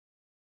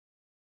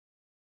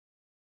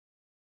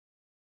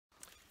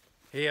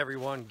Hey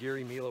everyone,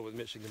 Gary Mila with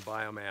Michigan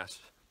Biomass.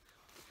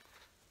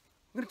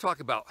 I'm going to talk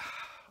about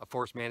a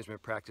forest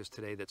management practice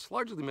today that's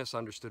largely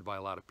misunderstood by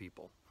a lot of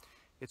people.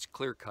 It's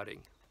clear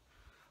cutting.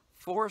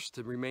 Forests,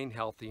 to remain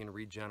healthy and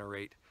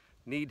regenerate,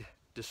 need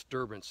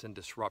disturbance and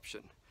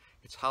disruption.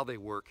 It's how they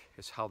work,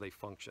 it's how they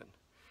function.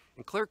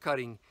 And clear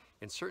cutting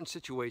in certain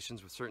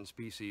situations with certain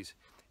species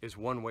is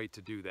one way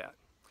to do that.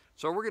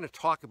 So we're going to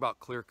talk about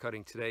clear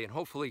cutting today and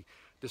hopefully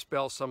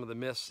dispel some of the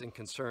myths and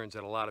concerns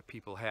that a lot of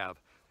people have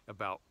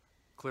about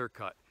clear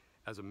cut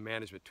as a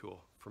management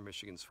tool for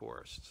Michigan's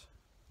forests.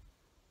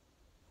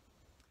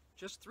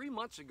 Just 3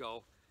 months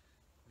ago,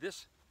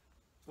 this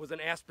was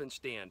an aspen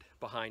stand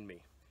behind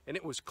me, and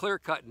it was clear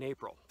cut in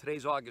April.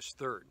 Today's August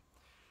 3rd.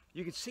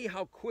 You can see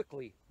how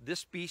quickly this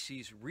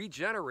species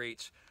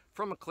regenerates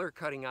from a clear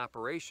cutting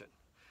operation.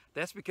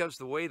 That's because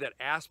the way that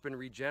aspen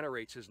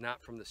regenerates is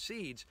not from the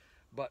seeds,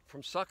 but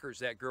from suckers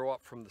that grow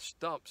up from the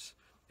stumps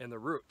and the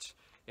roots.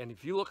 And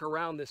if you look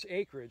around this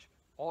acreage,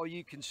 all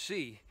you can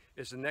see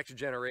is the next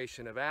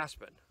generation of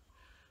aspen.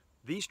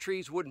 These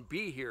trees wouldn't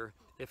be here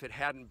if it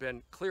hadn't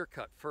been clear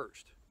cut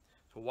first.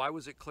 So why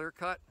was it clear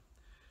cut?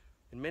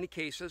 In many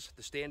cases,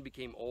 the stand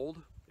became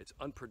old. It's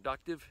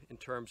unproductive in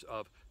terms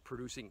of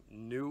producing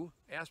new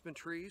aspen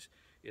trees.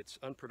 It's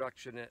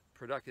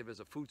unproductive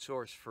as a food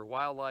source for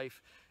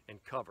wildlife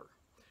and cover.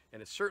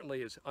 And it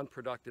certainly is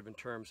unproductive in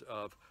terms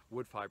of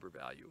wood fiber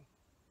value.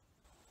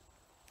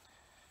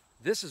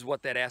 This is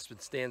what that aspen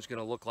stand is going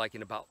to look like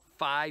in about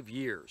 5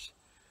 years.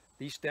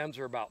 These stems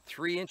are about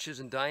 3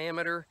 inches in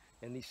diameter,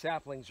 and these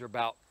saplings are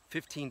about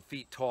 15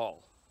 feet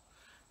tall.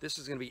 This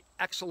is going to be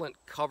excellent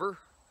cover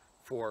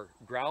for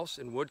grouse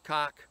and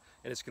woodcock,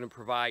 and it's going to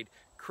provide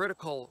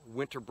critical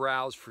winter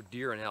browse for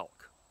deer and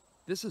elk.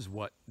 This is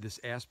what this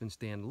aspen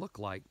stand looked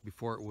like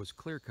before it was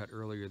clear cut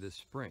earlier this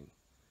spring.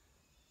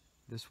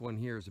 This one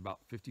here is about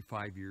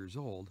 55 years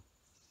old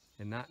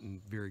and not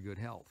in very good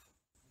health.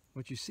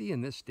 What you see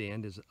in this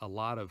stand is a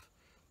lot of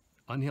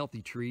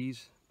unhealthy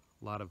trees,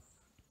 a lot of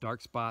dark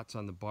spots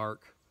on the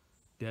bark,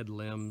 dead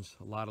limbs,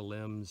 a lot of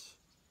limbs,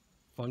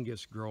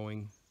 fungus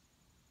growing,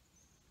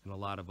 and a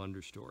lot of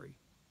understory.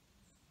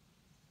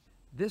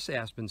 This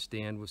aspen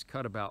stand was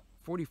cut about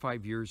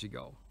 45 years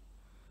ago.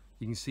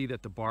 You can see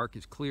that the bark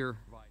is clear.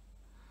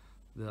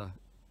 The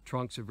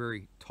trunks are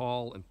very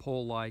tall and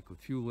pole-like with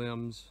few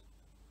limbs.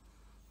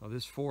 Now,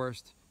 this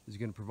forest is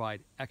going to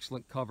provide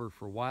excellent cover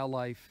for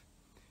wildlife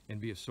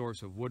and be a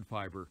source of wood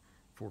fiber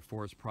for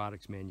forest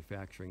products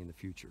manufacturing in the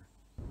future.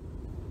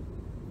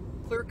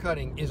 Clear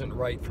cutting isn't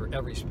right for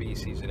every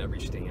species in every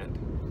stand.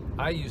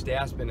 I used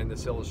aspen in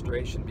this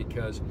illustration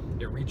because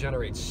it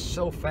regenerates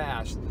so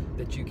fast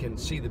that you can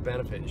see the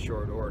benefit in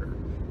short order.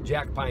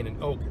 Jack pine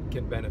and oak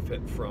can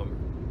benefit from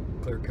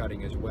clear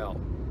cutting as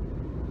well.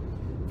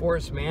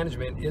 Forest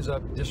management is a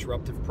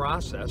disruptive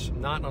process,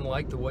 not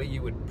unlike the way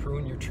you would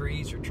prune your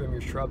trees or trim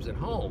your shrubs at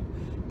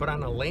home, but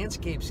on a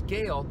landscape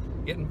scale,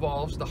 it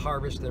involves the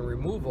harvest and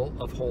removal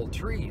of whole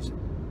trees.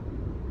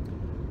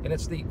 And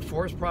it's the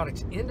forest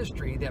products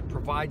industry that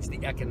provides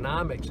the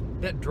economics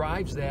that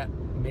drives that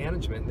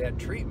management, that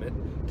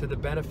treatment, to the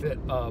benefit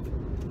of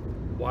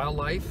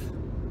wildlife,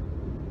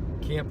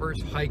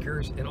 campers,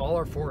 hikers, and all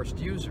our forest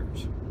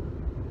users.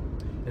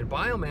 And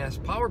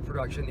biomass power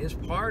production is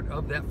part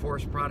of that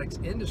forest products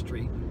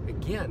industry,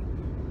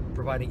 again,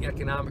 providing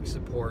economic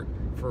support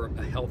for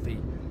a healthy,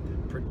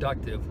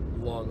 productive,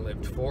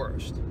 long-lived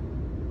forest.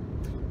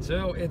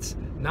 So it's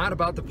not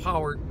about the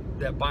power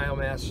that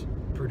biomass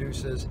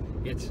produces,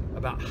 it's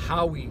about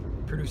how we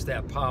produce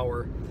that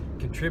power,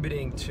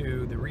 contributing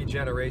to the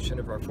regeneration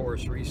of our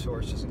forest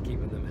resources and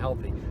keeping them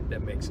healthy,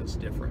 that makes us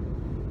different.